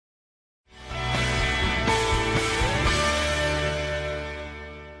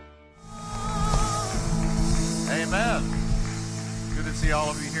see all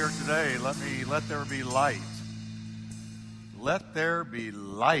of you here today. Let there be light. Let there be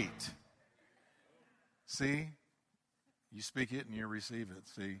light. See? You speak it and you receive it.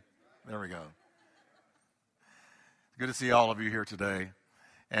 See? There we go. Good to see all of you here today.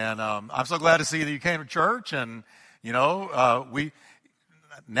 And I'm so glad to see that you came to church. And, we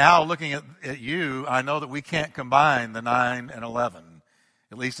now looking at you, I know that we can't combine the 9 and 11,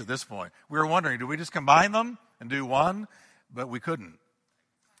 at least at this point. We were wondering, do we just combine them and do one? But we couldn't,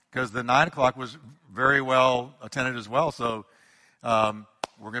 because the 9 o'clock was very well attended as well. So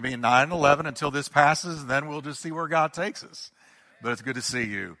we're going to be in 9 and 11 until this passes, and then we'll just see where God takes us. But it's good to see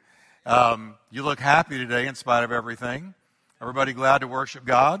you. You look happy today in spite of everything. Everybody glad to worship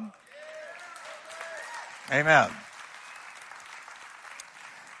God? Amen.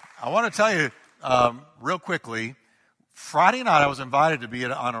 I want to tell you real quickly, Friday night I was invited to be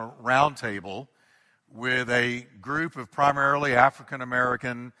on a round table with a group of primarily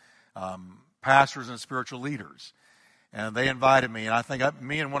African-American pastors and spiritual leaders. And they invited me, and I think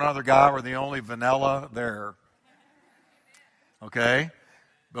me and one other guy were the only vanilla there. Okay?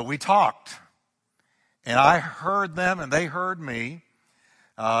 But we talked. And I heard them, and they heard me.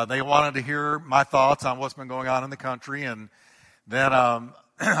 They wanted to hear my thoughts on what's been going on in the country. And then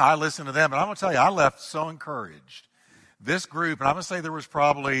I listened to them. And I'm going to tell you, I left so encouraged. This group, and I'm going to say there was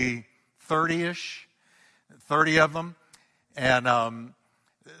probably 30 of them. And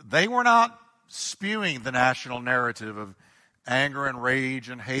they were not spewing the national narrative of anger and rage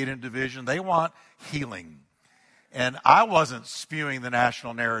and hate and division. They want healing. And I wasn't spewing the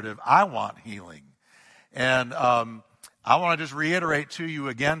national narrative. I want healing. And I want to just reiterate to you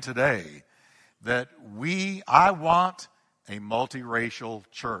again today that I want a multiracial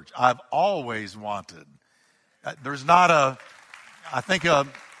church. I've always wanted. There's not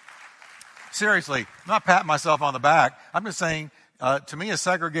seriously, I'm not patting myself on the back. I'm just saying, to me, a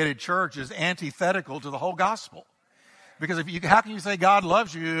segregated church is antithetical to the whole gospel. Because how can you say God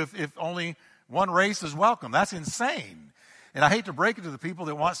loves you if only one race is welcome? That's insane. And I hate to break it to the people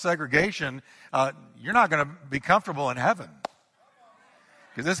that want segregation. You're not going to be comfortable in heaven.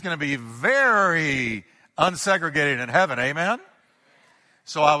 Because it's going to be very unsegregated in heaven. Amen?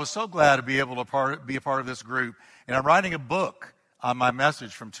 So I was so glad to be able to be a part of this group. And I'm writing a book on my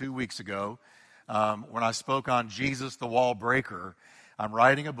message from 2 weeks ago when I spoke on Jesus, the wall breaker. I'm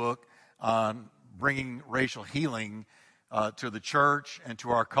writing a book on bringing racial healing to the church and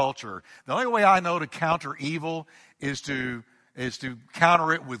to our culture. The only way I know to counter evil is to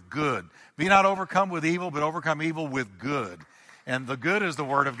counter it with good. Be not overcome with evil, but overcome evil with good. And the good is the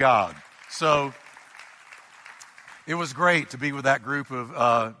Word of God. So it was great to be with that group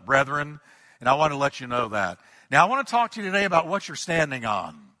of brethren, and I want to let you know that. Now, I want to talk to you today about what you're standing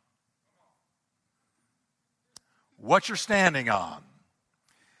on. What you're standing on.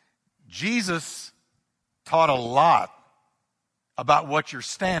 Jesus taught a lot about what you're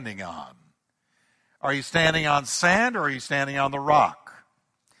standing on. Are you standing on sand or are you standing on the rock?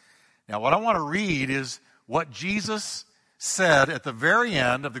 Now, what I want to read is what Jesus said at the very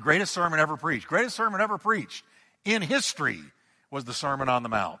end of the greatest sermon ever preached. Greatest sermon ever preached in history was the Sermon on the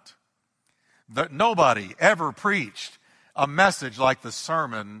Mount. That nobody ever preached a message like the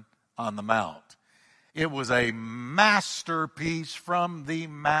Sermon on the Mount. It was a masterpiece from the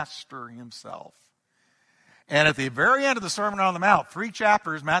Master himself. And at the very end of the Sermon on the Mount, 3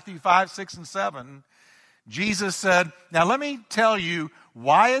 chapters, Matthew 5, 6, and 7, Jesus said, now let me tell you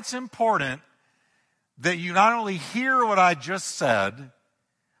why it's important that you not only hear what I just said,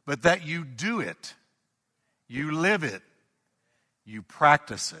 but that you do it. You live it. You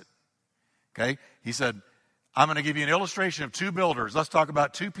practice it. Okay? He said, I'm going to give you an illustration of 2 builders. Let's talk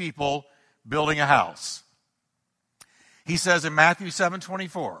about 2 people building a house. He says in Matthew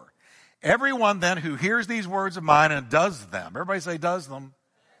 7:24, everyone then who hears these words of mine and does them, everybody say does them,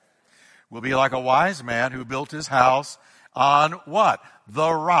 will be like a wise man who built his house on what?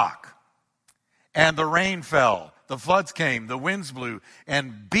 The rock. And the rain fell, the floods came, the winds blew,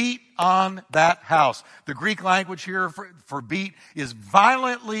 and beat on that house. The Greek language here for beat is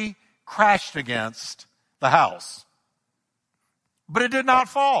violently crashed against the house. But it did not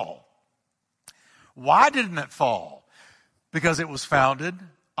fall. Why didn't it fall? Because it was founded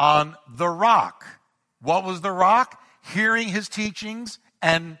on the rock. What was the rock? Hearing his teachings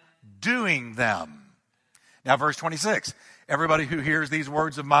and doing them. Now, verse 26. Everybody who hears these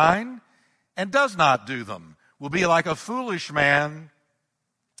words of mine and does not do them will be like a foolish man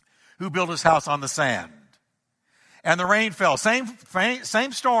who built his house on the sand. And the rain fell. Same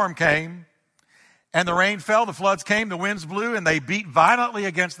storm came. And the rain fell, the floods came, the winds blew, and they beat violently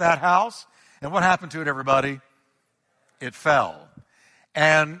against that house. And what happened to it, everybody? It fell.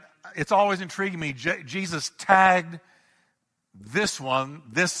 And it's always intriguing me. Jesus tagged this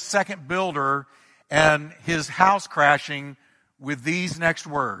second builder, and his house crashing with these next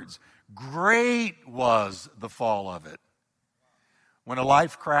words. Great was the fall of it. When a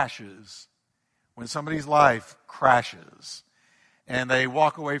life crashes, when somebody's life crashes, and they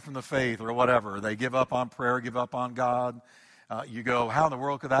walk away from the faith or whatever, they give up on prayer, give up on God, you go, how in the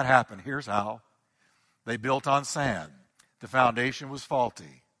world could that happen? Here's how. They built on sand. The foundation was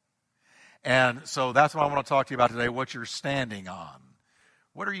faulty. And so that's what I want to talk to you about today, what you're standing on.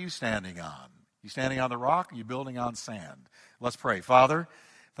 What are you standing on? You standing on the rock? Or are you building on sand? Let's pray. Father,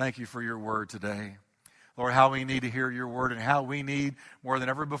 thank you for your word today. Lord, how we need to hear your word, and how we need, more than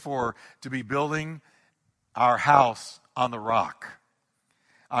ever before, to be building our house on the rock,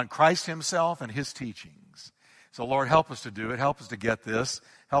 on Christ himself and his teachings. So, Lord, help us to do it. Help us to get this.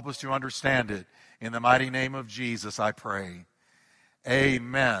 Help us to understand it. In the mighty name of Jesus, I pray.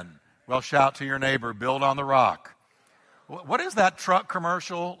 Amen. Well, shout to your neighbor, build on the rock. What is that truck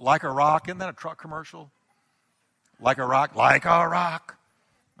commercial? Like a rock? Isn't that a truck commercial? Like a rock? Like a rock.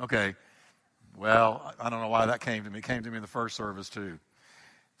 Okay. Well, I don't know why that came to me. It came to me in the first service too.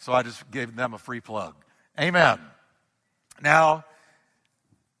 So I just gave them a free plug. Amen. Now,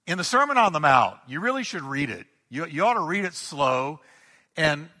 in the Sermon on the Mount, you really should read it. You ought to read it slow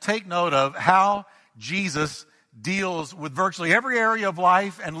and take note of how Jesus deals with virtually every area of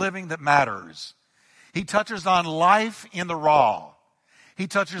life and living that matters. He touches on life in the raw. He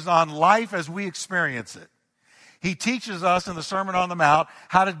touches on life as we experience it. He teaches us in the Sermon on the Mount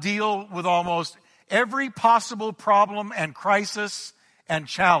how to deal with almost every possible problem and crisis and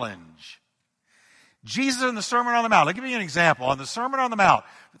challenge. Jesus in the Sermon on the Mount, I'll give you an example. On the Sermon on the Mount,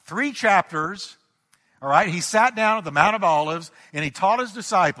 3 chapters, all right, he sat down at the Mount of Olives and he taught his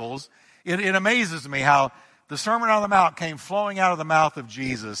disciples. It amazes me how the Sermon on the Mount came flowing out of the mouth of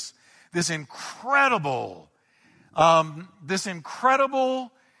Jesus. This incredible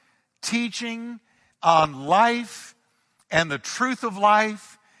teaching on life and the truth of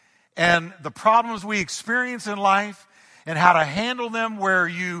life and the problems we experience in life and how to handle them where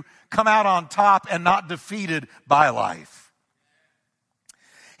you come out on top and not defeated by life.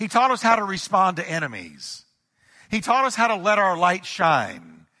 He taught us how to respond to enemies. He taught us how to let our light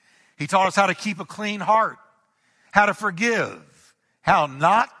shine. He taught us how to keep a clean heart, how to forgive, how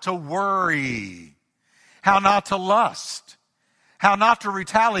not to worry, how not to lust, how not to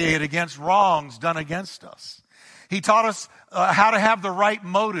retaliate against wrongs done against us. He taught us how to have the right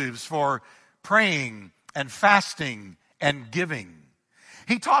motives for praying and fasting and giving.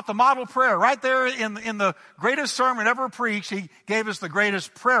 He taught the model prayer right there in the greatest sermon ever preached. He gave us the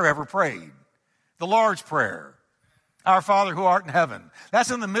greatest prayer ever prayed, the Lord's Prayer. Our Father who art in heaven. That's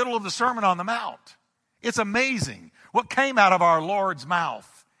in the middle of the Sermon on the Mount. It's amazing what came out of our Lord's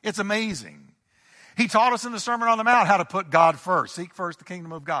mouth. It's amazing. He taught us in the Sermon on the Mount how to put God first. Seek first the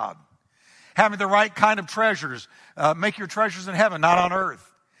kingdom of God. Having the right kind of treasures. Make your treasures in heaven, not on earth.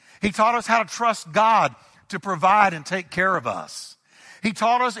 He taught us how to trust God to provide and take care of us. He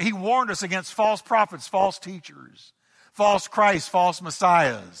warned us against false prophets, false teachers, false Christs, false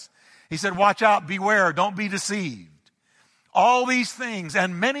messiahs. He said, watch out, beware, don't be deceived. All these things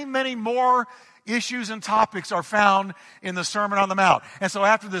and many, many more issues and topics are found in the Sermon on the Mount. And so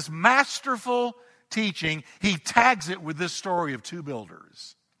after this masterful teaching, he tags it with this story of 2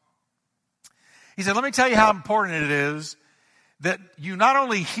 builders. He said, let me tell you how important it is that you not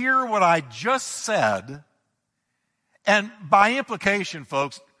only hear what I just said, and by implication,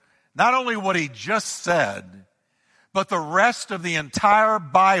 folks, not only what he just said, but the rest of the entire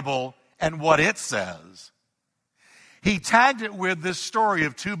Bible and what it says. He tagged it with this story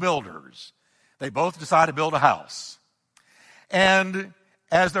of 2 builders. They both decide to build a house. And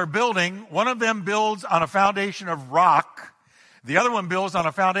as they're building, one of them builds on a foundation of rock. The other one builds on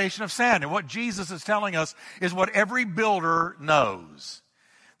a foundation of sand. And what Jesus is telling us is what every builder knows.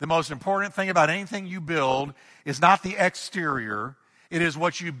 The most important thing about anything you build is not the exterior. It is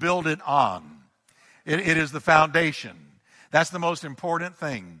what you build it on. It is the foundation. That's the most important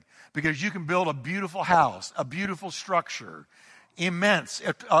thing. Because you can build a beautiful house, a beautiful structure, immense,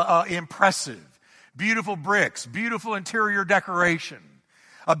 impressive, beautiful bricks, beautiful interior decoration,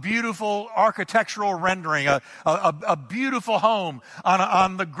 a beautiful architectural rendering, a beautiful home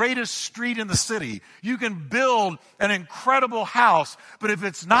on the greatest street in the city. You can build an incredible house, but if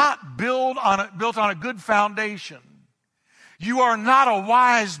it's not built on a good foundation, you are not a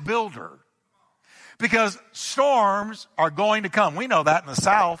wise builder. Because storms are going to come. We know that in the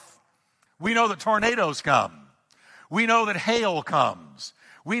South. We know that tornadoes come. We know that hail comes.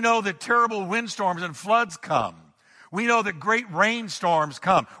 We know that terrible windstorms and floods come. We know that great rainstorms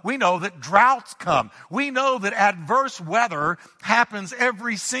come. We know that droughts come. We know that adverse weather happens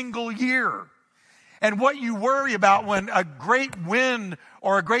every single year. And what you worry about when a great wind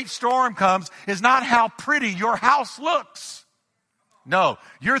or a great storm comes is not how pretty your house looks. No,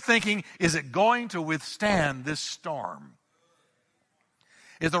 you're thinking, is it going to withstand this storm?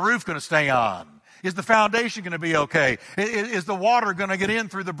 Is the roof going to stay on? Is the foundation going to be okay? Is the water going to get in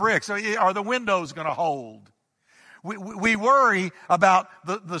through the bricks? Are the windows going to hold? We worry about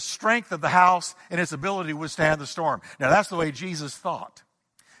the strength of the house and its ability to withstand the storm. Now, that's the way Jesus thought.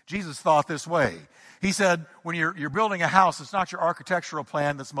 Jesus thought this way. He said, when you're building a house, it's not your architectural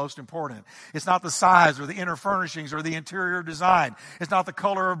plan that's most important. It's not the size or the inner furnishings or the interior design. It's not the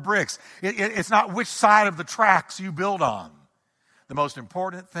color of bricks. It's not which side of the tracks you build on. The most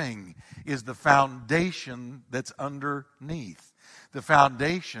important thing is the foundation that's underneath. The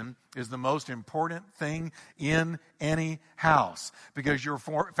foundation is the most important thing in any house, because your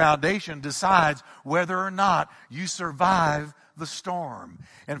foundation decides whether or not you survive the storm.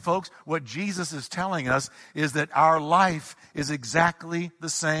 And folks, what Jesus is telling us is that our life is exactly the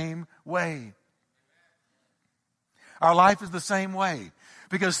same way. Our life is the same way,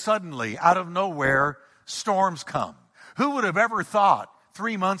 because suddenly, out of nowhere, storms come. Who would have ever thought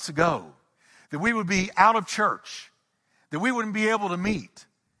 3 months ago that we would be out of church, that we wouldn't be able to meet,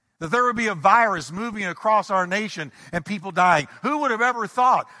 that there would be a virus moving across our nation and people dying? Who would have ever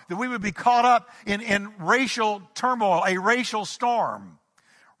thought that we would be caught up in racial turmoil, a racial storm,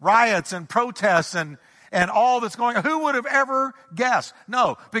 riots and protests and all that's going on? Who would have ever guessed?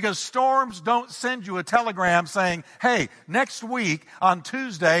 No, because storms don't send you a telegram saying, hey, next week on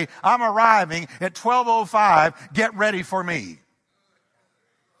Tuesday, I'm arriving at 12:05, get ready for me.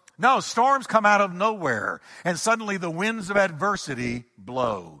 No, storms come out of nowhere, and suddenly the winds of adversity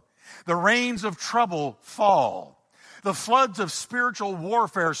blow. The rains of trouble fall. The floods of spiritual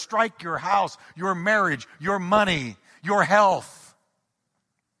warfare strike your house, your marriage, your money, your health.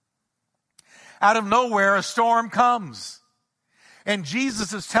 Out of nowhere, a storm comes. And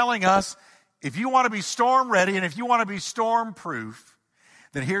Jesus is telling us, if you want to be storm ready and if you want to be storm proof,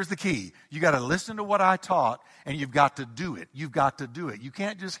 then here's the key. You got to listen to what I taught, and you've got to do it. You've got to do it. You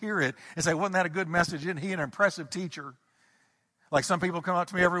can't just hear it and say, wasn't that a good message? Isn't he an impressive teacher? Like some people come up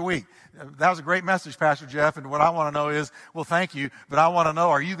to me every week. That was a great message, Pastor Jeff. And what I want to know is, well, thank you, but I want to know,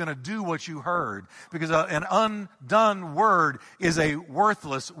 are you going to do what you heard? Because an undone word is a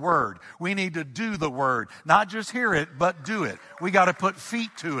worthless word. We need to do the word. Not just hear it, but do it. We got to put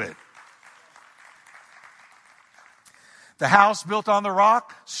feet to it. The house built on the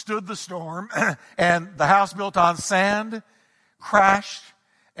rock stood the storm, and the house built on sand crashed,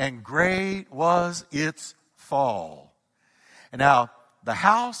 and great was its fall. And now, the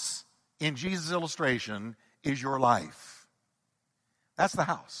house in Jesus' illustration is your life. That's the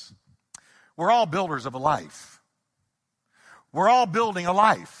house. We're all builders of a life. We're all building a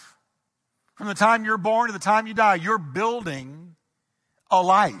life. From the time you're born to the time you die, you're building a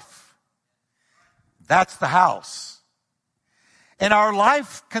life. That's the house. And our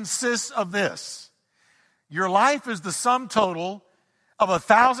life consists of this. Your life is the sum total of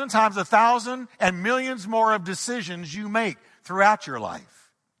 1,000 times 1,000 and millions more of decisions you make throughout your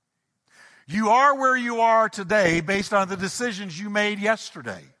life. You are where you are today based on the decisions you made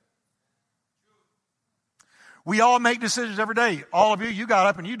yesterday. We all make decisions every day. All of you got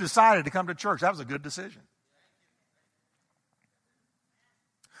up and you decided to come to church. That was a good decision.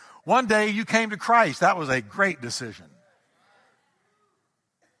 One day you came to Christ. That was a great decision.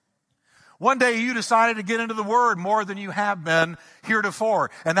 One day you decided to get into the Word more than you have been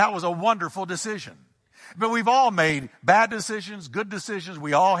heretofore, and that was a wonderful decision. But we've all made bad decisions, good decisions.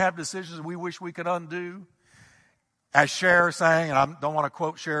 We all have decisions we wish we could undo. As Cher sang, and I don't want to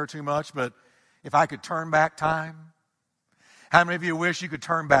quote Cher too much, but if I could turn back time. How many of you wish you could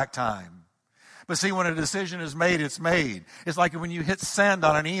turn back time? But see, when a decision is made, it's made. It's like when you hit send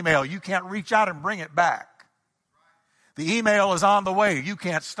on an email, you can't reach out and bring it back. The email is on the way. You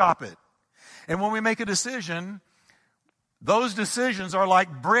can't stop it. And when we make a decision, those decisions are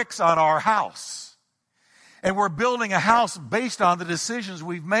like bricks on our house. And we're building a house based on the decisions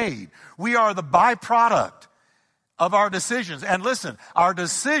we've made. We are the byproduct of our decisions. And listen, our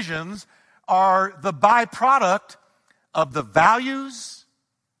decisions are the byproduct of the values,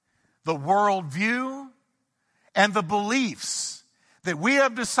 the worldview, and the beliefs that we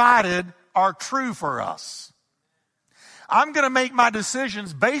have decided are true for us. I'm going to make my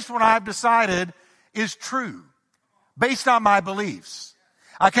decisions based on what I've decided is true, based on my beliefs.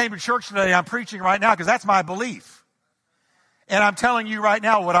 I came to church today, I'm preaching right now because that's my belief. And I'm telling you right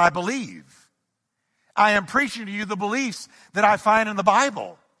now what I believe. I am preaching to you the beliefs that I find in the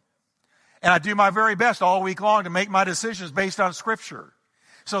Bible. And I do my very best all week long to make my decisions based on Scripture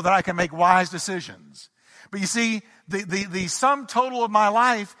so that I can make wise decisions. But you see, the sum total of my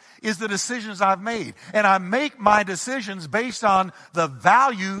life is the decisions I've made. And I make my decisions based on the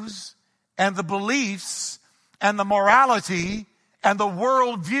values and the beliefs and the morality and the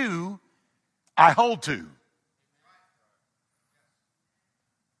worldview I hold to.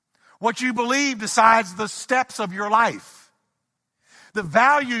 What you believe decides the steps of your life. The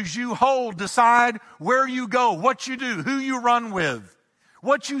values you hold decide where you go, what you do, who you run with,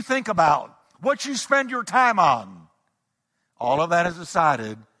 what you think about, what you spend your time on. All of that is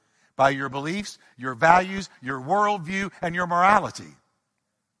decided by your beliefs, your values, your worldview, and your morality.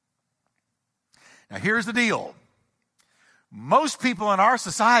 Now here's the deal. Most people in our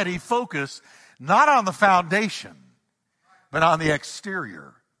society focus not on the foundation, but on the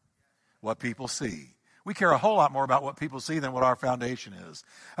exterior, what people see. We care a whole lot more about what people see than what our foundation is.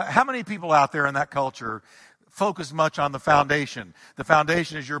 How many people out there in that culture focus much on the foundation? The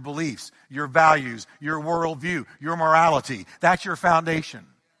foundation is your beliefs, your values, your worldview, your morality. That's your foundation.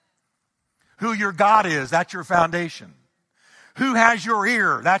 Who your God is, that's your foundation. Who has your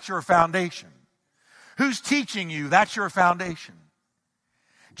ear, that's your foundation. Who's teaching you, that's your foundation.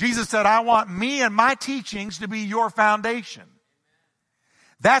 Jesus said, I want me and my teachings to be your foundation.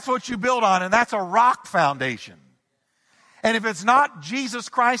 That's what you build on, and that's a rock foundation. And if it's not Jesus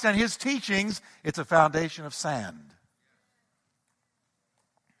Christ and His teachings, it's a foundation of sand.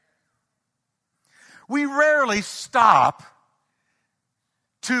 We rarely stop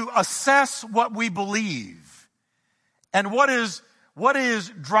to assess what we believe and what is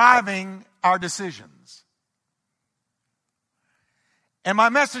driving our decisions. And my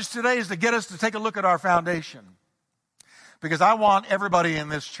message today is to get us to take a look at our foundation. Because I want everybody in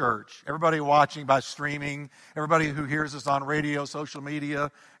this church, everybody watching by streaming, everybody who hears us on radio, social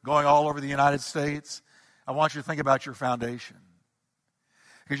media, going all over the United States, I want you to think about your foundation.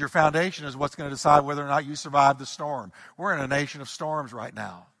 Because your foundation is what's going to decide whether or not you survive the storm. We're in a nation of storms right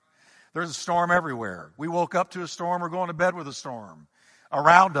now. There's a storm everywhere. We woke up to a storm, we're going to bed with a storm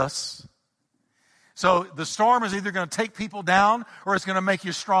around us. So the storm is either going to take people down or it's going to make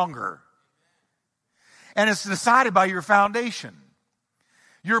you stronger. And it's decided by your foundation.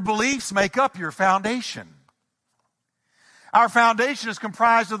 Your beliefs make up your foundation. Our foundation is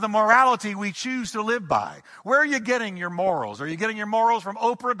comprised of the morality we choose to live by. Where are you getting your morals? Are you getting your morals from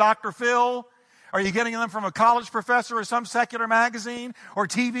Oprah, Dr. Phil? Are you getting them from a college professor or some secular magazine or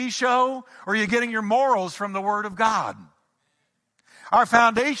TV show? Or are you getting your morals from the Word of God? Our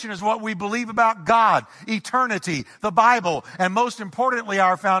foundation is what we believe about God, eternity, the Bible, and most importantly,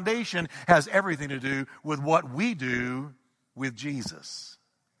 our foundation has everything to do with what we do with Jesus.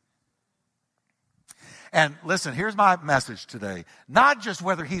 And listen, here's my message today. Not just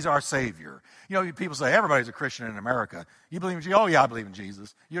whether He's our Savior. You know, people say, everybody's a Christian in America. You believe in Jesus? Oh, yeah, I believe in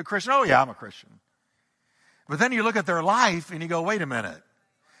Jesus. You a Christian? Oh, yeah, I'm a Christian. But then you look at their life and you go, wait a minute.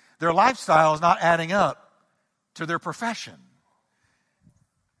 Their lifestyle is not adding up to their profession.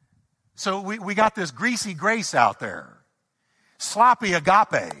 So we got this greasy grace out there. Sloppy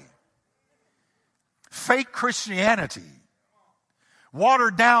agape. Fake Christianity.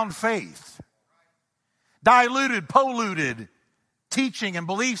 Watered down faith. Diluted, polluted teaching and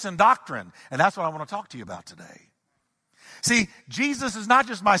beliefs and doctrine. And that's what I want to talk to you about today. See, Jesus is not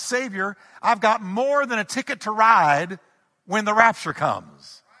just my Savior. I've got more than a ticket to ride when the rapture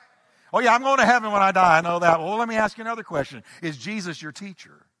comes. Oh yeah, I'm going to heaven when I die. I know that. Well, let me ask you another question. Is Jesus your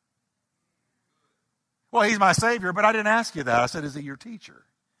teacher? Well, He's my Savior, but I didn't ask you that. I said, is He your teacher?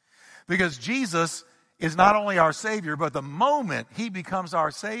 Because Jesus is not only our Savior, but the moment He becomes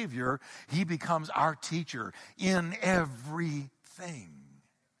our Savior, He becomes our teacher in everything.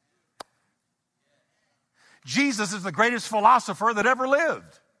 Jesus is the greatest philosopher that ever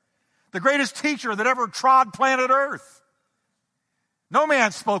lived. The greatest teacher that ever trod planet Earth. No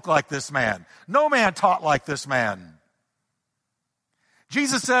man spoke like this man. No man taught like this man.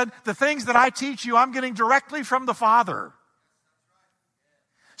 Jesus said, the things that I teach you, I'm getting directly from the Father.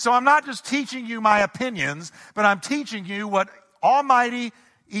 So I'm not just teaching you my opinions, but I'm teaching you what Almighty,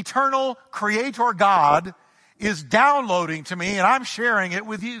 eternal Creator God is downloading to me, and I'm sharing it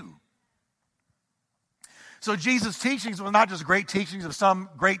with you. So Jesus' teachings were not just great teachings of some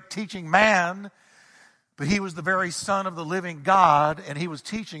great teaching man, but He was the very Son of the living God, and He was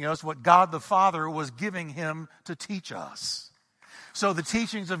teaching us what God the Father was giving Him to teach us. So the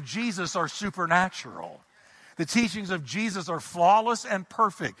teachings of Jesus are supernatural. The teachings of Jesus are flawless and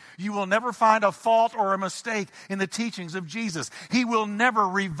perfect. You will never find a fault or a mistake in the teachings of Jesus. He will never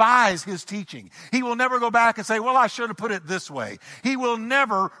revise his teaching. He will never go back and say, well, I should have put it this way. He will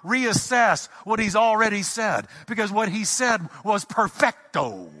never reassess what he's already said, because what he said was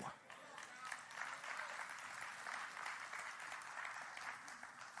perfecto.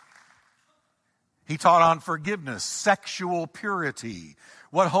 He taught on forgiveness, sexual purity,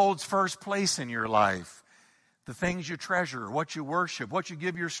 what holds first place in your life, the things you treasure, what you worship, what you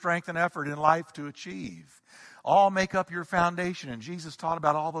give your strength and effort in life to achieve. All make up your foundation, and Jesus taught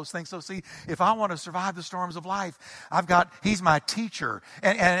about all those things. So see, if I want to survive the storms of life, he's my teacher.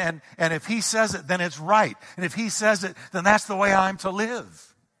 And if he says it, then it's right. And if he says it, then that's the way I'm to live.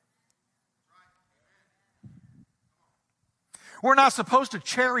 We're not supposed to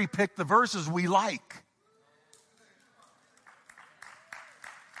cherry pick the verses we like.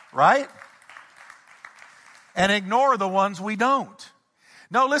 Right? And ignore the ones we don't.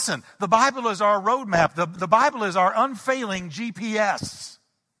 No, listen, the Bible is our roadmap. The Bible is our unfailing GPS.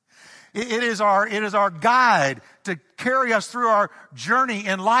 It is our guide to carry us through our journey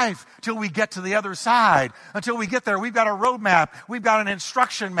in life till we get to the other side. Until we get there, we've got a roadmap. We've got an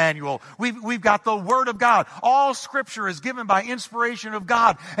instruction manual. We've got the Word of God. All Scripture is given by inspiration of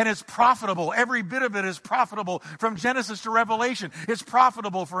God, and it's profitable. Every bit of it is profitable from Genesis to Revelation. It's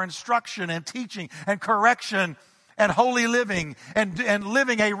profitable for instruction and teaching and correction and holy living and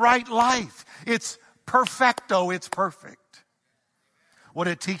living a right life. It's perfecto. It's perfect. What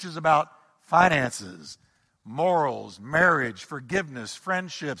it teaches about finances, morals, marriage, forgiveness,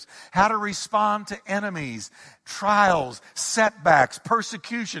 friendships, how to respond to enemies, trials, setbacks,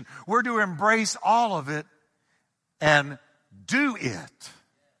 persecution. We're to embrace all of it and do it.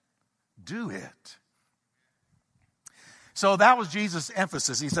 Do it. So that was Jesus'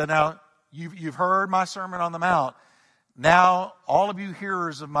 emphasis. He said, now, you've heard my Sermon on the Mount. Now, all of you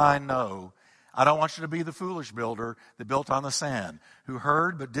hearers of mine know, I don't want you to be the foolish builder that built on the sand, who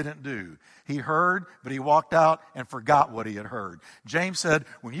heard but didn't do. He heard, but he walked out and forgot what he had heard. James said,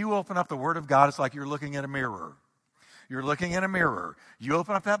 when you open up the Word of God, it's like you're looking at a mirror. You're looking in a mirror. You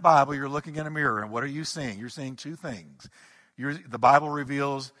open up that Bible, you're looking in a mirror, and what are you seeing? You're seeing two things. The Bible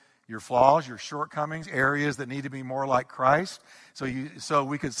reveals your flaws, your shortcomings, areas that need to be more like Christ. So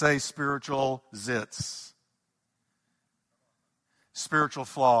we could say spiritual zits, spiritual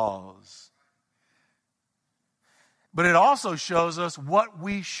flaws. But it also shows us what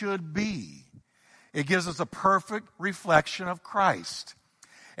we should be. It gives us a perfect reflection of Christ.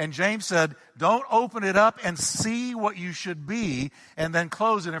 And James said, don't open it up and see what you should be and then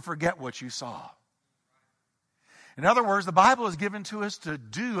close it and forget what you saw. In other words, the Bible is given to us to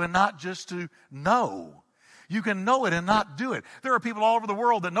do and not just to know. You can know it and not do it. There are people all over the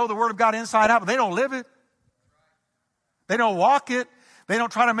world that know the Word of God inside out, but they don't live it. They don't walk it. They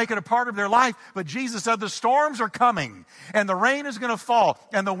don't try to make it a part of their life. But Jesus said the storms are coming, and the rain is going to fall,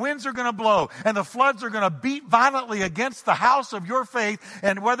 and the winds are going to blow, and the floods are going to beat violently against the house of your faith,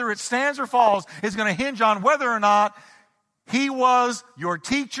 and whether it stands or falls is going to hinge on whether or not he was your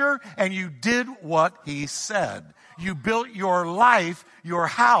teacher and you did what he said. You built your life, your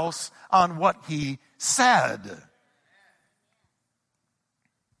house, on what he said.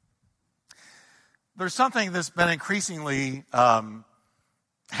 There's something that's been increasingly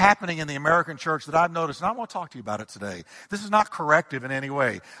happening in the American church that I've noticed, and I want to talk to you about it today. This is not corrective in any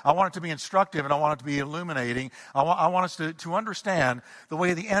way. I want it to be instructive, and I want it to be illuminating. I want us to understand the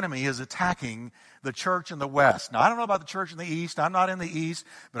way the enemy is attacking the church in the West. Now, I don't know about the church in the East. I'm not in the East,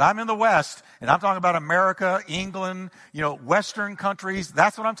 but I'm in the West, and I'm talking about America, England, Western countries.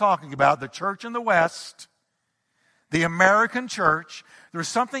 That's what I'm talking about, the church in the West, the American church. There's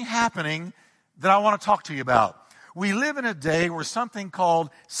something happening that I want to talk to you about. We live in a day where something called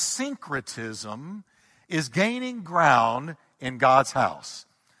syncretism is gaining ground in God's house.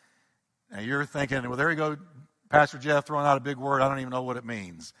 Now you're thinking, well, there you go, Pastor Jeff throwing out a big word. I don't even know what it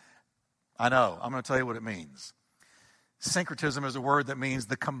means. I know. I'm going to tell you what it means. Syncretism is a word that means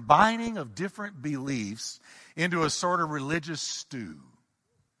the combining of different beliefs into a sort of religious stew.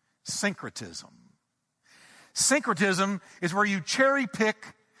 Syncretism. Syncretism is where you cherry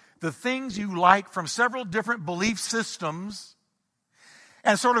pick the things you like from several different belief systems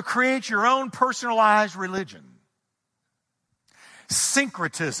and sort of create your own personalized religion.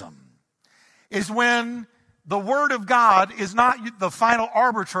 Syncretism is when the Word of God is not the final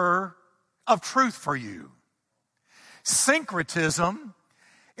arbiter of truth for you. Syncretism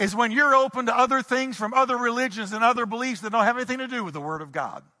is when you're open to other things from other religions and other beliefs that don't have anything to do with the Word of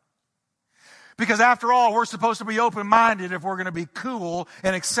God. Because after all, we're supposed to be open-minded if we're going to be cool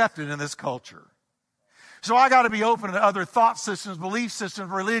and accepted in this culture. So I got to be open to other thought systems, belief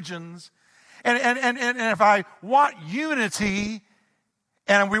systems, religions. And if I want unity,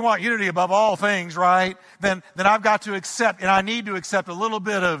 and we want unity above all things, right? Then I've got to accept, and I need to accept a little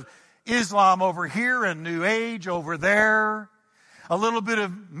bit of Islam over here and New Age over there. A little bit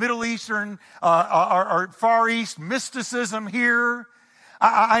of Middle Eastern or Far East mysticism here.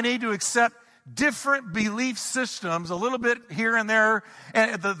 I need to accept different belief systems, a little bit here and there.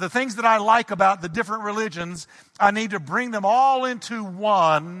 And the things that I like about the different religions, I need to bring them all into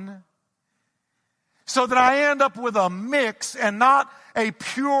one so that I end up with a mix and not a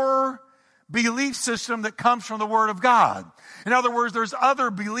pure belief system that comes from the Word of God. In other words, there's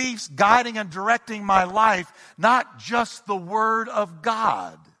other beliefs guiding and directing my life, not just the Word of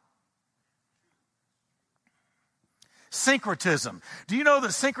God. Syncretism. Do you know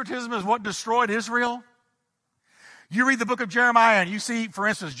that syncretism is what destroyed Israel? You read the book of Jeremiah and you see, for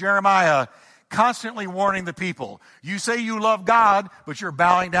instance, Jeremiah constantly warning the people. You say you love God, but you're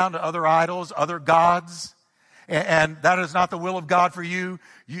bowing down to other idols, other gods. And that is not the will of God for you.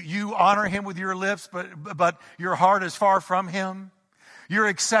 You honor Him with your lips, but your heart is far from Him. You're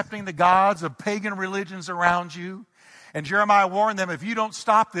accepting the gods of pagan religions around you. And Jeremiah warned them, if you don't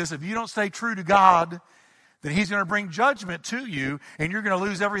stop this, if you don't stay true to God, then He's going to bring judgment to you, and you're going to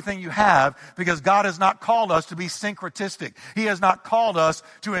lose everything you have, because God has not called us to be syncretistic. He has not called us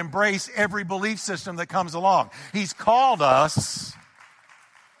to embrace every belief system that comes along. He's called us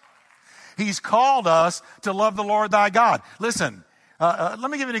to love the Lord thy God. Listen, let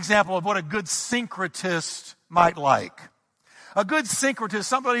me give you an example of what a good syncretist might like. A good syncretist,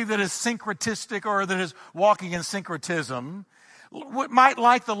 somebody that is syncretistic or that is walking in syncretism, might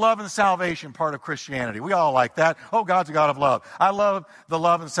like the love and salvation part of Christianity. We all like that. Oh, God's a God of love. I love the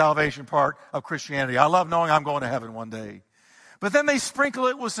love and salvation part of Christianity. I love knowing I'm going to heaven one day. But then they sprinkle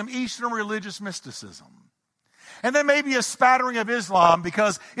it with some Eastern religious mysticism. And then maybe a spattering of Islam,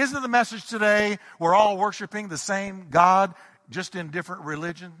 because isn't the message today we're all worshiping the same God, just in different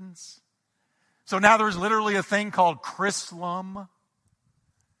religions? So now there's literally a thing called Chrislam.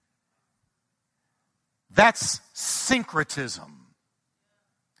 That's syncretism.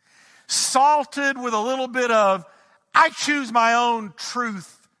 Salted with a little bit of, I choose my own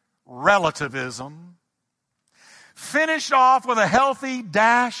truth relativism. Finished off with a healthy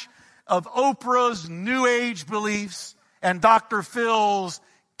dash of Oprah's New Age beliefs and Dr. Phil's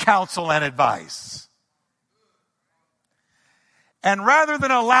counsel and advice. And rather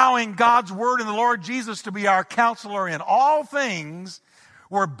than allowing God's Word and the Lord Jesus to be our counselor in all things,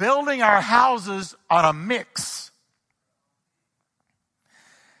 we're building our houses on a mix.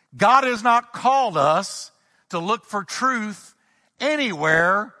 God has not called us to look for truth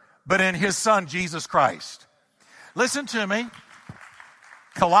anywhere but in His Son, Jesus Christ. Listen to me.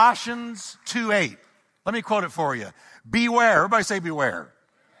 Colossians 2:8. Let me quote it for you. Beware. Everybody say beware.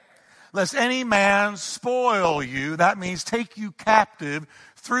 Lest any man spoil you, that means take you captive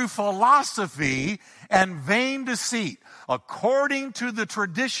through philosophy and vain deceit, according to the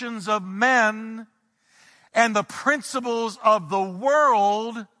traditions of men and the principles of the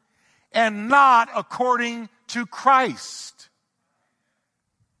world, and not according to Christ.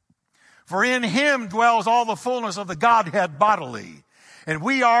 For in Him dwells all the fullness of the Godhead bodily, and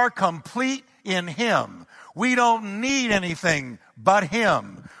we are complete in Him. We don't need anything but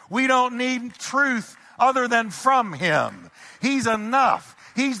Him. We don't need truth other than from Him. He's enough.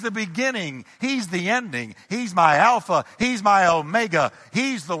 He's the beginning. He's the ending. He's my Alpha. He's my Omega.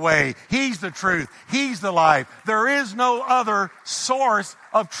 He's the way. He's the truth. He's the life. There is no other source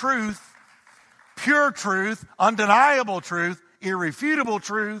of truth, pure truth, undeniable truth, irrefutable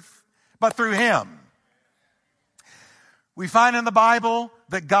truth, but through Him. We find in the Bible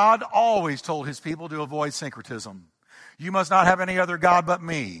that God always told His people to avoid syncretism. You must not have any other God but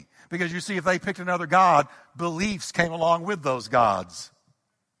me. Because you see, if they picked another God, beliefs came along with those gods.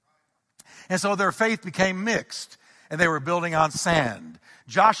 And so their faith became mixed, and they were building on sand.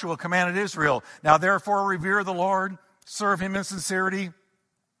 Joshua commanded Israel, now therefore revere the Lord, serve Him in sincerity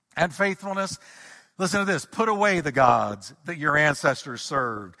and faithfulness. Listen to this. Put away the gods that your ancestors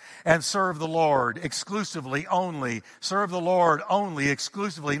served and serve the Lord exclusively only. Serve the Lord only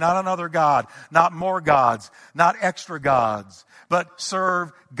exclusively, not another God, not more gods, not extra gods, but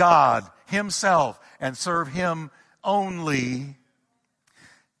serve God Himself and serve Him only.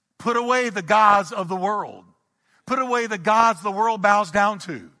 Put away the gods of the world. Put away the gods the world bows down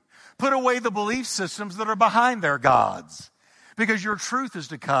to. Put away the belief systems that are behind their gods. Because your truth is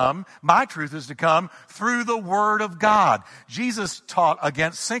to come, my truth is to come through the Word of God. Jesus taught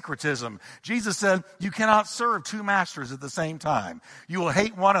against syncretism. Jesus said, you cannot serve two masters at the same time. You will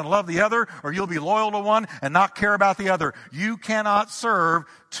hate one and love the other, or you'll be loyal to one and not care about the other. You cannot serve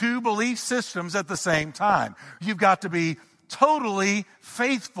two belief systems at the same time. You've got to be totally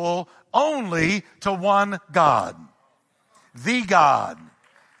faithful only to one God, the God,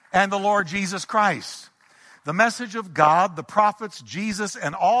 and the Lord Jesus Christ. The message of God, the prophets, Jesus,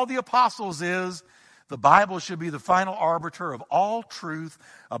 and all the apostles is the Bible should be the final arbiter of all truth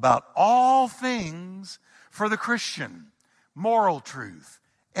about all things for the Christian. Moral truth,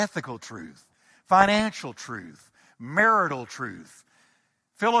 ethical truth, financial truth, marital truth,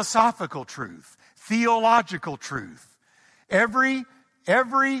 philosophical truth, theological truth. Every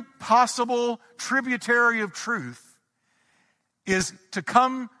possible tributary of truth is to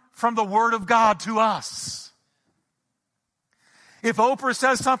come from the Word of God to us. If Oprah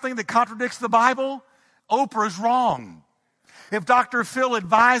says something that contradicts the Bible, Oprah's wrong. If Dr. Phil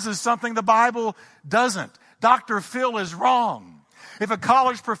advises something the Bible doesn't, Dr. Phil is wrong. If a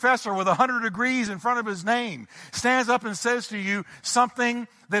college professor with 100 degrees in front of his name stands up and says to you something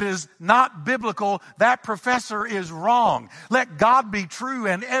that is not biblical, that professor is wrong. Let God be true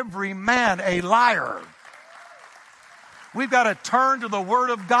and every man a liar. We've got to turn to the Word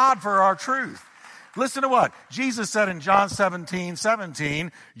of God for our truth. Listen to what Jesus said in John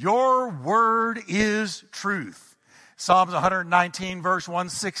 17:17. Your word is truth. Psalms 119 verse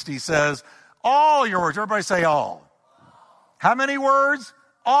 160 says, all your words, everybody say all. How many words?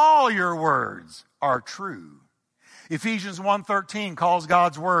 All your words are true. Ephesians 1:13 calls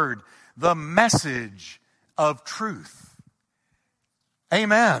God's word the message of truth.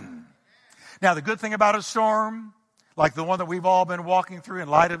 Amen. Now the good thing about a storm, like the one that we've all been walking through in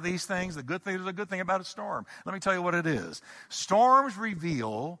light of these things, there's a good thing about a storm. Let me tell you what it is. Storms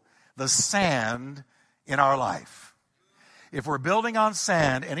reveal the sand in our life. If we're building on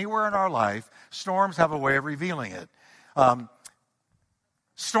sand anywhere in our life, storms have a way of revealing it.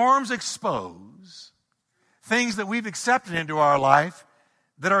 Storms expose things that we've accepted into our life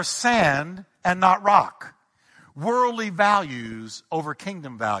that are sand and not rock. Worldly values over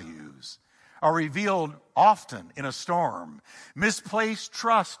kingdom values are revealed often in a storm. Misplaced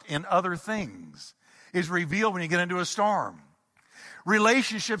trust in other things is revealed when you get into a storm.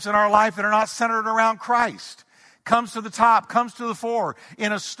 Relationships in our life that are not centered around Christ comes to the top, comes to the fore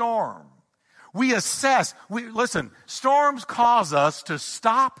in a storm. We assess. Listen, storms cause us to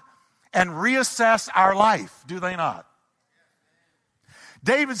stop and reassess our life, do they not?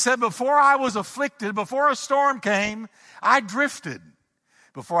 David said, before I was afflicted, before a storm came, I drifted.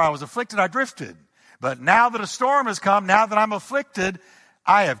 Before I was afflicted, I drifted. But now that a storm has come, now that I'm afflicted,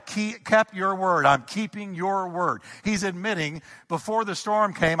 I have kept your word. I'm keeping your word. He's admitting, before the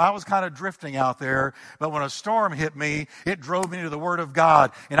storm came, I was kind of drifting out there. But when a storm hit me, it drove me to the word of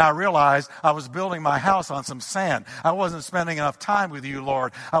God. And I realized I was building my house on some sand. I wasn't spending enough time with you,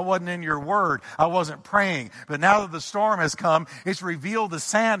 Lord. I wasn't in your word. I wasn't praying. But now that the storm has come, it's revealed the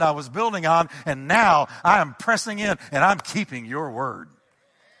sand I was building on. And now I am pressing in and I'm keeping your word.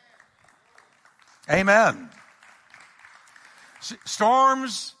 Amen.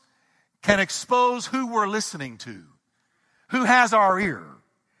 Storms can expose who we're listening to. Who has our ear?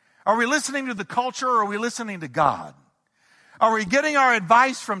 Are we listening to the culture or are we listening to God? Are we getting our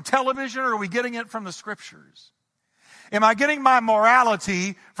advice from television or are we getting it from the scriptures? Am I getting my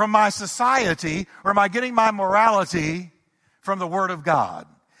morality from my society or am I getting my morality from the Word of God?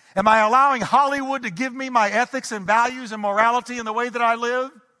 Am I allowing Hollywood to give me my ethics and values and morality in the way that I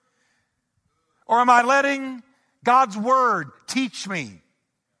live? Or am I letting God's word teach me?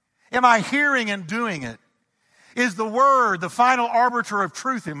 Am I hearing and doing it? Is the word the final arbiter of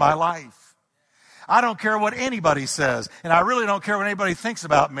truth in my life? I don't care what anybody says, and I really don't care what anybody thinks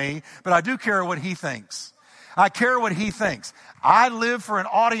about me, but I do care what he thinks. I care what he thinks. I live for an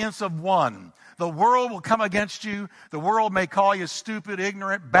audience of one. The world will come against you. The world may call you stupid,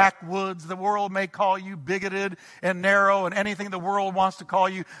 ignorant, backwoods. The world may call you bigoted and narrow and anything the world wants to call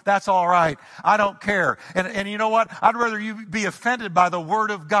you. That's all right. I don't care. And you know what? I'd rather you be offended by the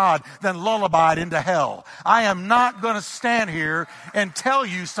word of God than lullabied into hell. I am not going to stand here and tell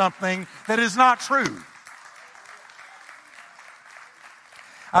you something that is not true.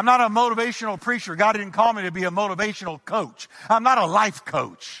 I'm not a motivational preacher. God didn't call me to be a motivational coach. I'm not a life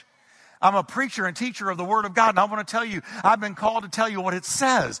coach. I'm a preacher and teacher of the Word of God, and I want to tell you, I've been called to tell you what it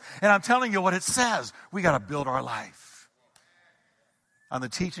says, and I'm telling you what it says. We got to build our life on the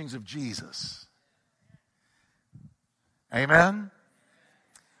teachings of Jesus. Amen?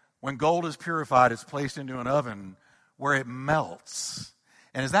 When gold is purified, it's placed into an oven where it melts.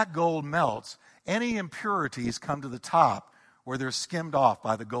 And as that gold melts, any impurities come to the top where they're skimmed off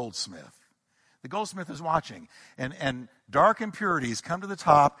by the goldsmith. The goldsmith is watching. And dark impurities come to the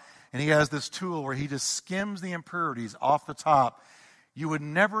top, and he has this tool where he just skims the impurities off the top. You would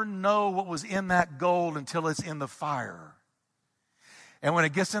never know what was in that gold until it's in the fire. And when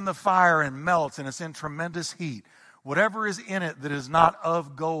it gets in the fire and melts and it's in tremendous heat, whatever is in it that is not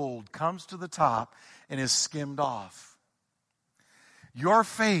of gold comes to the top and is skimmed off. Your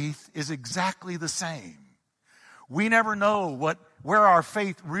faith is exactly the same. We never know where our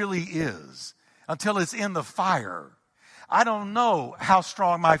faith really is until it's in the fire. I don't know how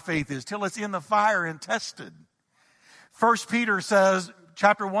strong my faith is till it's in the fire and tested. 1 Peter says,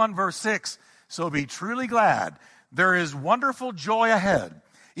 chapter 1, verse 6, so be truly glad. There is wonderful joy ahead,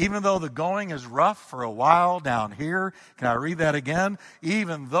 even though the going is rough for a while down here. Can I read that again?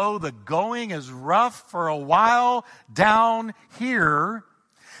 Even though the going is rough for a while down here,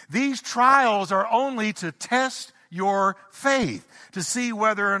 these trials are only to test your faith, to see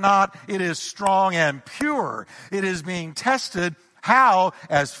whether or not it is strong and pure. It is being tested how?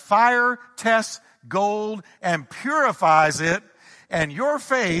 As fire tests gold and purifies it. And your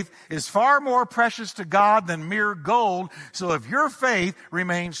faith is far more precious to God than mere gold. So if your faith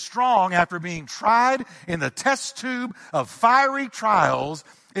remains strong after being tried in the test tube of fiery trials,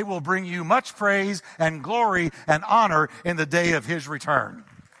 it will bring you much praise and glory and honor in the day of his return.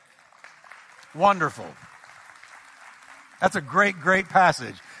 Wonderful. That's a great, great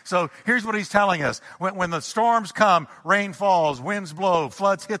passage. So here's what he's telling us. When the storms come, rain falls, winds blow,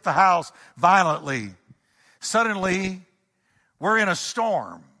 floods hit the house violently, suddenly we're in a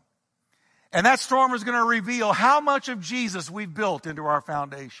storm. And that storm is going to reveal how much of Jesus we've built into our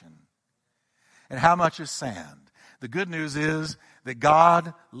foundation and how much is sand. The good news is that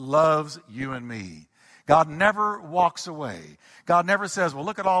God loves you and me. God never walks away. God never says, well,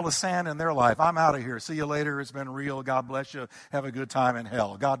 look at all the sand in their life. I'm out of here. See you later. It's been real. God bless you. Have a good time in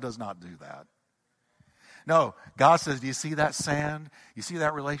hell. God does not do that. No, God says, do you see that sand? You see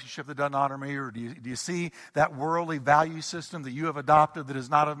that relationship that doesn't honor me? Or do you see that worldly value system that you have adopted that is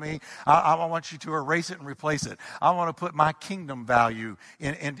not of me? I want you to erase it and replace it. I want to put my kingdom value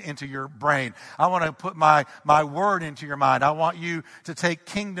into your brain. I want to put my word into your mind. I want you to take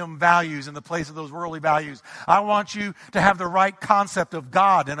kingdom values in the place of those worldly values. I want you to have the right concept of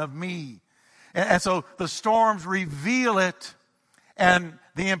God and of me. And so the storms reveal it. And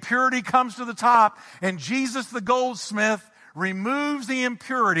the impurity comes to the top, and Jesus the goldsmith removes the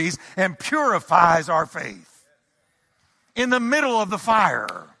impurities and purifies our faith in the middle of the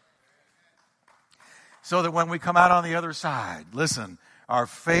fire. So that when we come out on the other side, listen, our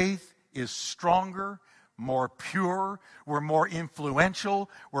faith is stronger, more pure, we're more influential,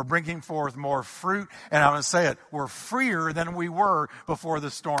 we're bringing forth more fruit, and I'm going to say it, we're freer than we were before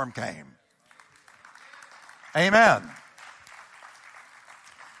the storm came. Amen.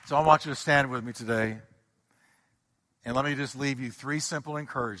 So I want you to stand with me today. And let me just leave you 3 simple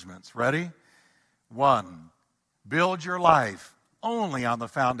encouragements. Ready? 1, build your life only on the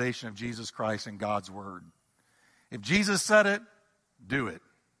foundation of Jesus Christ and God's Word. If Jesus said it, do it.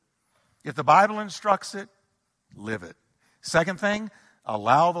 If the Bible instructs it, live it. Second thing,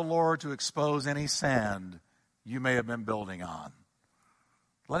 allow the Lord to expose any sand you may have been building on.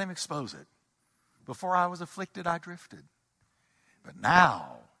 Let him expose it. Before I was afflicted, I drifted. But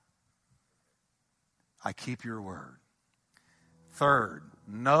now, I keep your word. Third,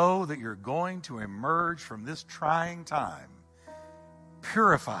 know that you're going to emerge from this trying time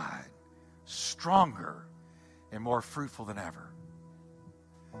purified, stronger, and more fruitful than ever.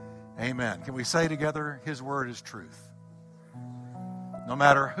 Amen. Can we say together, his word is truth? No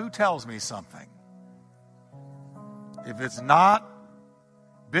matter who tells me something, if it's not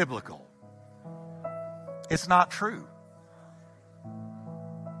biblical, it's not true.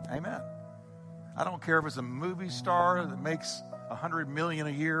 Amen. I don't care if it's a movie star that makes $100 million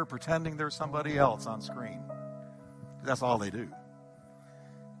a year pretending there's somebody else on screen. That's all they do.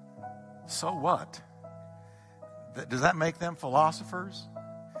 So what? Does that make them philosophers?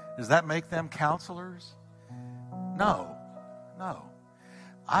 Does that make them counselors? No.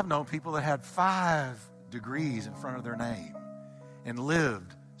 I've known people that had 5 degrees in front of their name and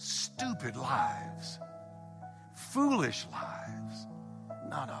lived stupid lives, foolish lives.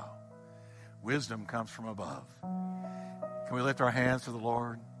 No. Wisdom comes from above. Can we lift our hands to the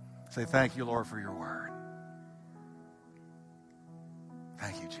Lord? Say, thank you, Lord, for your word.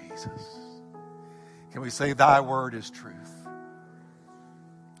 Thank you, Jesus. Can we say, thy word is truth?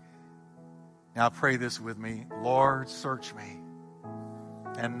 Now pray this with me. Lord, search me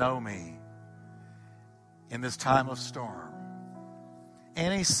and know me. in this time of storm.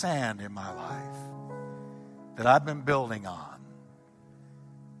 Any sand in my life that I've been building on,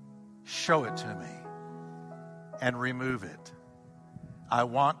 show it to me and remove it. I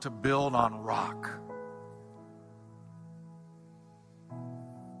want to build on rock.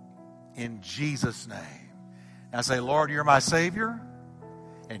 In Jesus' name. And I say, Lord, you're my Savior,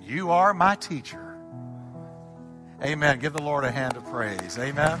 and you are my teacher. Amen. Give the Lord a hand of praise.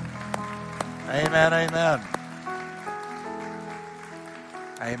 Amen. Amen. Amen.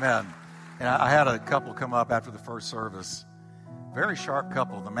 Amen. And I had a couple come up after the first service. Very sharp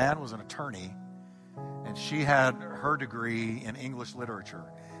couple. The man was an attorney, and she had her degree in English literature.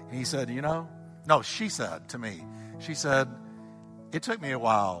 And he said, she said to me, she said, it took me a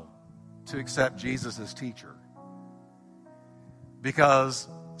while to accept Jesus as teacher. Because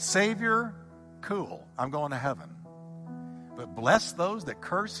Savior, cool, I'm going to heaven. But bless those that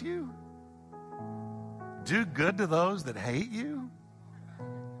curse you. Do good to those that hate you.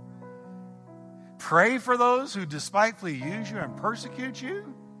 Pray for those who despitefully use you and persecute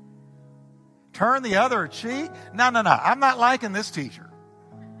you. Turn the other cheek. No. I'm not liking this teacher.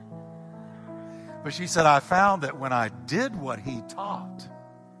 But she said, I found that when I did what he taught,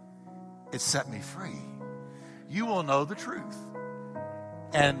 it set me free. You will know the truth,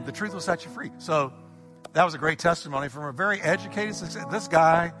 and the truth will set you free. So that was a great testimony from a very educated. This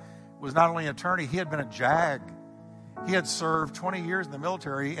guy was not only an attorney, he had been a JAG. He had served 20 years in the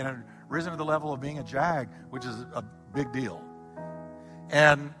military and had risen to the level of being a JAG, which is a big deal.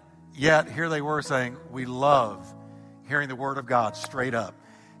 And yet here they were saying, we love hearing the word of God straight up.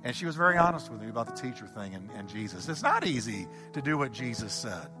 And she was very honest with me about the teacher thing and Jesus. It's not easy to do what Jesus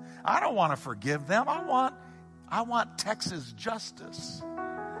said. I don't want to forgive them. I want Texas justice.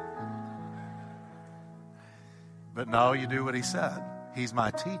 But no, you do what he said. He's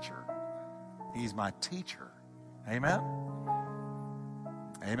my teacher. He's my teacher. Amen?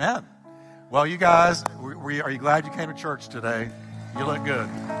 Amen. Well, you guys, are you glad you came to church today? You look good.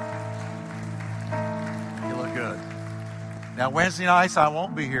 You look good. Now, Wednesday nights, I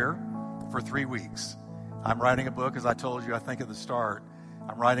won't be here for 3 weeks. I'm writing a book, as I told you, I think at the start.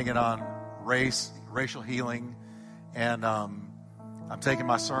 I'm writing it on racial healing, and I'm taking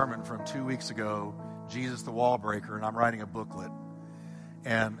my sermon from 2 weeks ago, Jesus the Wall Breaker, and I'm writing a booklet.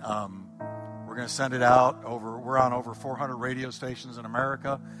 And we're going to send it out we're on over 400 radio stations in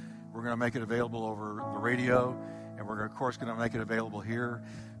America. We're going to make it available over the radio, and we're, of course, going to make it available here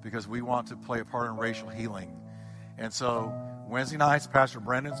because we want to play a part in racial healing. And so Wednesday nights, Pastor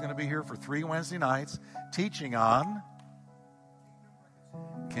Brendan's going to be here for 3 Wednesday nights teaching on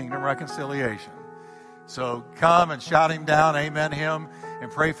Kingdom Reconciliation. So come and shout him down, amen him,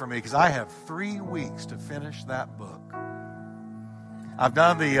 and pray for me because I have 3 weeks to finish that book. I've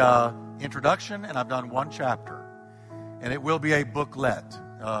done the introduction and I've done 1 chapter. And it will be a booklet,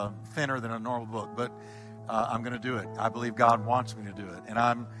 thinner than a normal book. But I'm going to do it. I believe God wants me to do it. And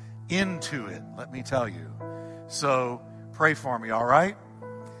I'm into it, let me tell you. So pray for me, all right?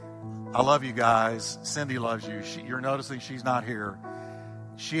 I love you guys. Cindy loves you. You're noticing she's not here.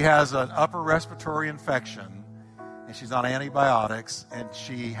 She has an upper respiratory infection, and she's on antibiotics, and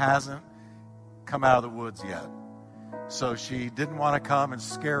she hasn't come out of the woods yet. So she didn't want to come and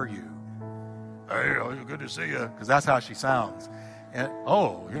scare you. Hey, good to see you, because that's how she sounds. And,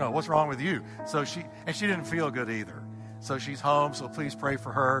 what's wrong with you? So she didn't feel good either. So she's home, so please pray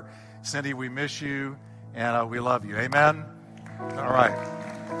for her. Cindy, we miss you, and we love you. Amen? All right.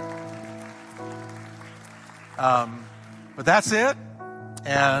 But that's it.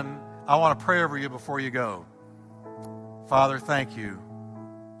 And I want to pray over you before you go. Father, thank you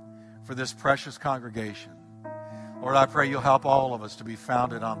for this precious congregation. Lord, I pray you'll help all of us to be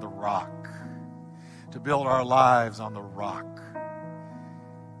founded on the rock, to build our lives on the rock.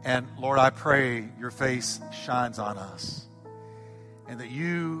 And Lord, I pray your face shines on us and that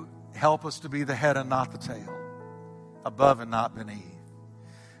you help us to be the head and not the tail, above and not beneath.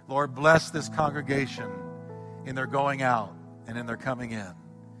 Lord, bless this congregation in their going out and in their coming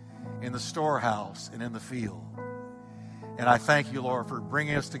in the storehouse and in the field. And I thank you, Lord, for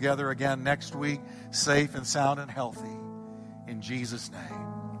bringing us together again next week, safe and sound and healthy. In Jesus' name,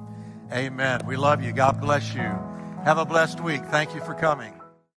 amen. We love you. God bless you. Have a blessed week. Thank you for coming.